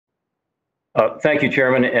Thank you,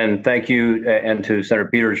 Chairman, and thank you and to Senator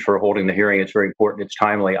Peters for holding the hearing. It's very important. It's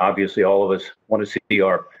timely. Obviously, all of us want to see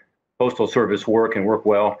our Postal Service work and work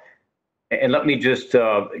well. And let me just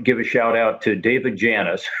give a shout out to David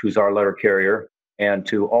Janis, who's our letter carrier, and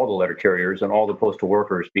to all the letter carriers and all the postal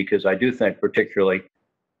workers, because I do think, particularly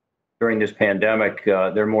during this pandemic,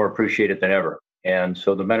 they're more appreciated than ever. And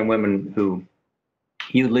so the men and women who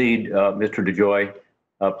you lead, Mr. DeJoy,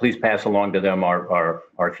 please pass along to them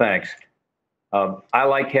our thanks. I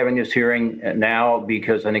like having this hearing now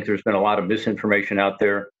because I think there's been a lot of misinformation out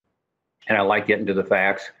there, and I like getting to the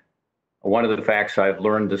facts. One of the facts I've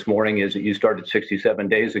learned this morning is that you started 67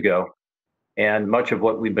 days ago, and much of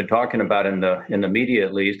what we've been talking about in the media,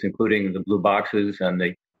 at least, including the blue boxes and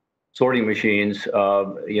the sorting machines,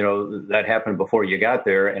 that happened before you got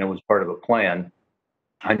there, and it was part of a plan.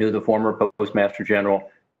 I knew the former Postmaster General.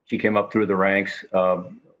 She came up through the ranks, was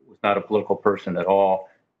not a political person at all.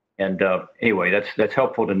 And anyway, that's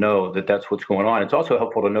helpful to know that that's what's going on. It's also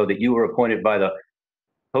helpful to know that you were appointed by the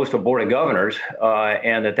Postal Board of Governors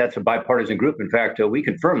and that's a bipartisan group. In fact, we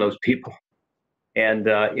confirmed those people. And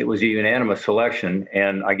it was a unanimous selection.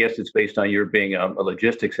 And I guess it's based on your being a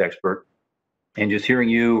logistics expert. And just hearing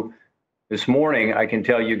you this morning, I can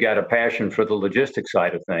tell you got a passion for the logistics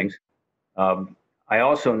side of things. I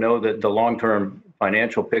also know that the long-term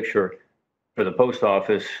financial picture for the post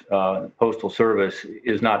office, Postal Service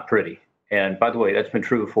is not pretty. And by the way, that's been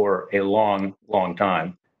true for a long, long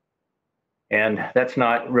time. And that's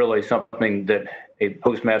not really something that a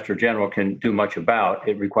Postmaster General can do much about.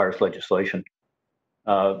 It requires legislation.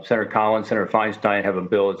 Senator Collins, Senator Feinstein have a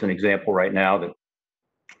bill as an example right now that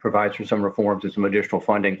provides for some reforms and some additional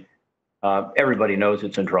funding. Everybody knows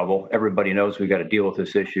it's in trouble. Everybody knows we've got to deal with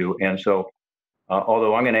this issue. And so,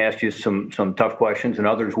 although I'm going to ask you some tough questions and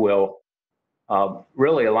others will,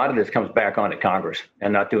 really, a lot of this comes back onto Congress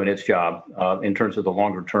and not doing its job in terms of the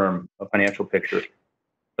longer term financial picture.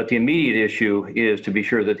 But the immediate issue is to be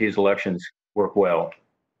sure that these elections work well.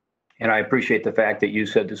 And I appreciate the fact that you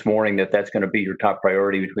said this morning that that's going to be your top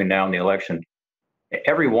priority between now and the election.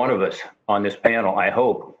 Every one of us on this panel, I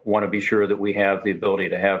hope, want to be sure that we have the ability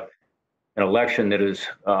to have an election that is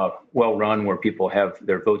well run, where people have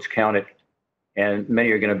their votes counted. And many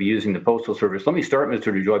are going to be using the Postal Service. Let me start,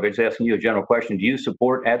 Mr. DeJoy, by just asking you a general question. Do you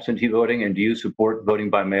support absentee voting, and do you support voting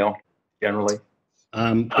by mail generally?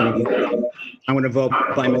 I'm going to vote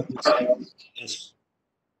by mail. Yes.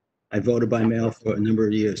 I voted by mail for a number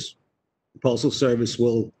of years. The Postal Service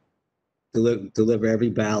will deliver every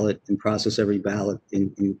ballot and process every ballot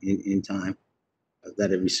in time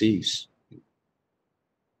that it receives.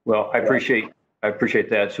 Well, I appreciate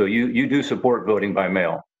that. So you do support voting by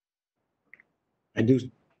mail. I do.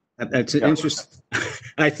 That's interesting.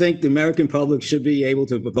 I think the American public should be able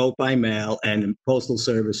to vote by mail, and the Postal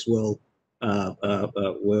Service will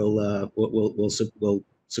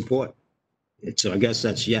support it. So I guess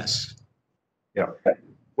that's yes. Yeah.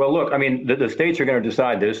 Well, look, I mean, the states are going to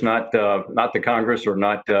decide this, not the Congress or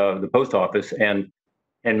not the post office, and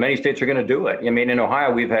many states are going to do it. I mean, in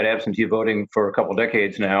Ohio, we've had absentee voting for a couple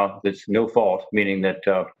decades now. That's no fault, meaning that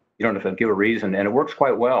you don't have to give a reason, and it works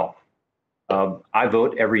quite well. I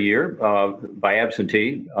vote every year by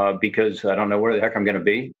absentee because I don't know where the heck I'm going to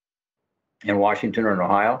be in Washington or in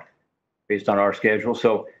Ohio based on our schedule.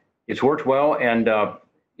 So it's worked well. And,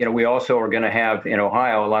 we also are going to have in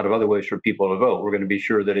Ohio a lot of other ways for people to vote. We're going to be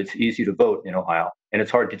sure that it's easy to vote in Ohio, and it's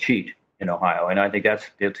hard to cheat in Ohio. And I think that's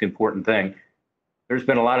the important thing. There's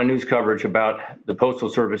been a lot of news coverage about the Postal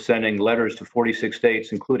Service sending letters to 46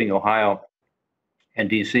 states, including Ohio and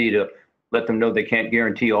D.C., to let them know they can't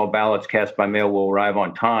guarantee all ballots cast by mail will arrive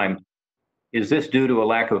on time. Is this due to a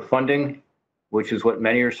lack of funding, which is what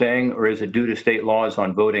many are saying, or is it due to state laws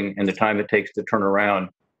on voting and the time it takes to turn around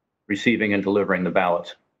receiving and delivering the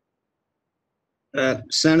ballots?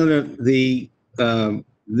 Senator,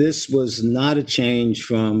 this was not a change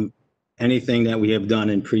from anything that we have done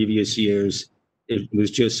in previous years. It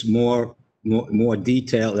was just more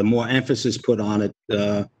detail and more emphasis put on it,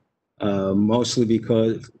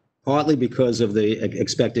 partly because of the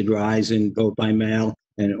expected rise in vote by mail,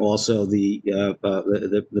 and also the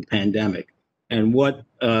pandemic. And what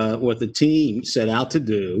the team set out to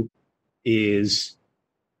do is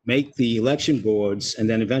make the election boards and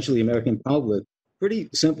then eventually the American public pretty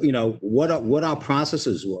simple, what our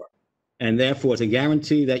processes were. And therefore, to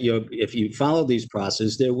guarantee that if you follow these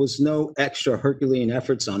processes, there was no extra Herculean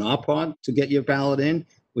efforts on our part to get your ballot in,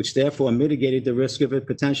 which therefore mitigated the risk of it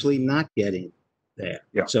potentially not getting there.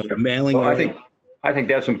 Yeah. So mailing. Well, I think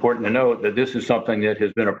that's important to note, that this is something that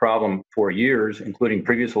has been a problem for years, including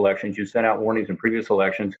previous elections. You sent out warnings in previous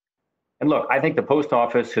elections, And look, I think the post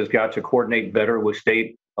office has got to coordinate better with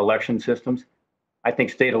state election systems. I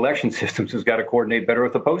think state election systems has got to coordinate better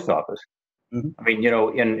with the post office. I mean,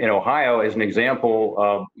 in Ohio, as an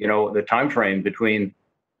example, the time frame between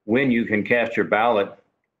when you can cast your ballot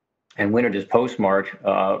and when it is postmarked,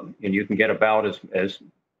 and you can get a ballot as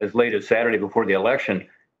late as Saturday before the election,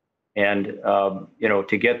 and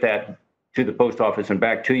to get that to the post office and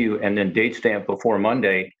back to you, and then date stamp before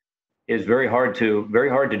Monday, is very hard to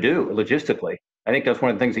do logistically. I think that's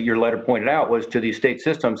one of the things that your letter pointed out was to these state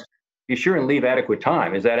systems, be sure and leave adequate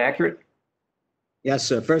time. Is that accurate? Yes,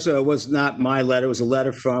 sir. First of all, it was not my letter. It was a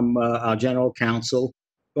letter from our general counsel.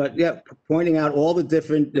 But yeah, pointing out all the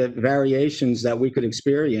different variations that we could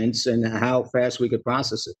experience and how fast we could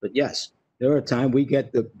process it. But yes, there are times we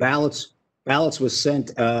get the ballots. Ballots was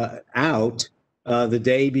sent out the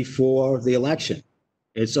day before the election.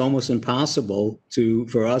 It's almost impossible for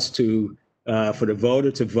the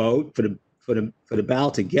voter to vote, for the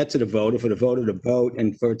ballot to get to the voter, for the voter to vote,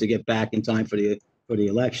 and for it to get back in time for the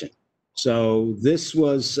election. So this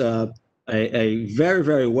was a very,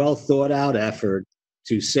 very well thought out effort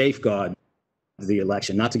to safeguard the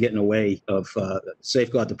election, not to get in the way of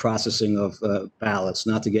safeguard the processing of ballots,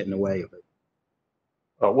 not to get in the way of it.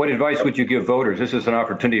 What advice would you give voters? This is an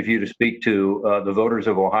opportunity for you to speak to the voters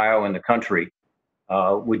of Ohio and the country.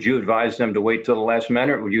 Would you advise them to wait till the last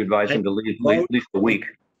minute, or would you advise them to leave at least a week?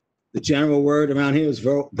 The general word around here is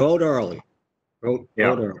vote early. Vote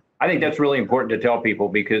early. I think that's really important to tell people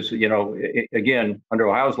because, again, under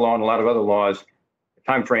Ohio's law and a lot of other laws, the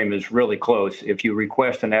time frame is really close. If you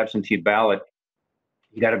request an absentee ballot,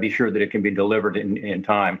 you got to be sure that it can be delivered in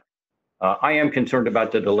time. I am concerned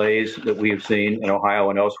about the delays that we have seen in Ohio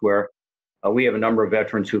and elsewhere. We have a number of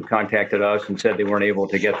veterans who've contacted us and said they weren't able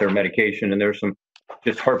to get their medication, and there's some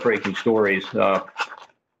just heartbreaking stories.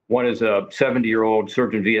 One is a 70-year-old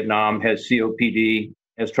served in Vietnam, has COPD,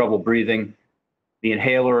 has trouble breathing. The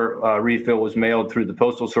inhaler refill was mailed through the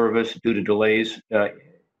Postal Service due to delays.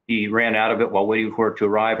 He ran out of it while waiting for it to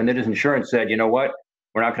arrive. And then his insurance said, you know what?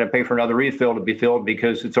 We're not going to pay for another refill to be filled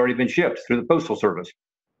because it's already been shipped through the Postal Service.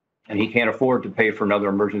 And he can't afford to pay for another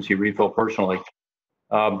emergency refill personally.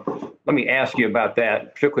 Let me ask you about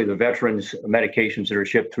that, particularly the veterans' medications that are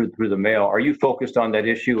shipped through the mail. Are you focused on that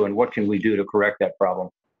issue, and what can we do to correct that problem?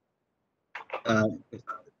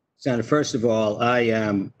 Senator, first of all,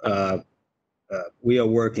 we are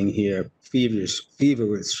working here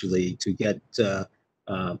feverishly to get the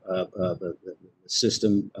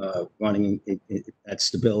system running at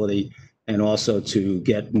stability, and also to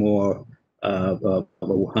get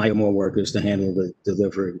hire more workers to handle the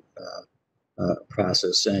delivery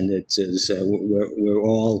process. And it is we're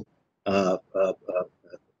all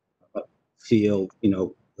feel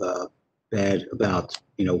bad about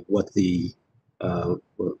what the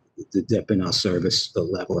dip in our service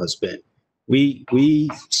level has been. We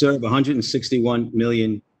serve 161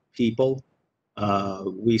 million people.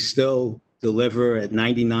 We still deliver at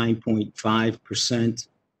 99.5%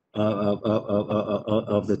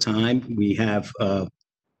 of the time. We have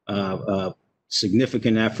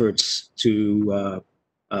significant efforts to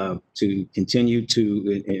continue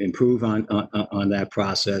to improve on that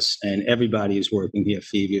process, and everybody is working here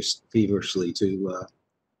feverishly to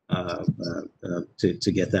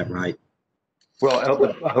get that right.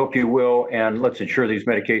 Well, I hope you will, and let's ensure these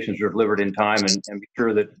medications are delivered in time, and be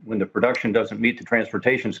sure that when the production doesn't meet the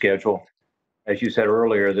transportation schedule, as you said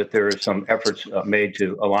earlier, that there is some efforts made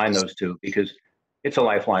to align those two, because it's a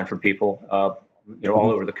lifeline for people,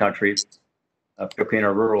 all over the country, particularly in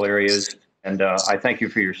our rural areas. And I thank you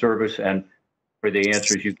for your service and for the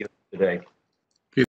answers you give today.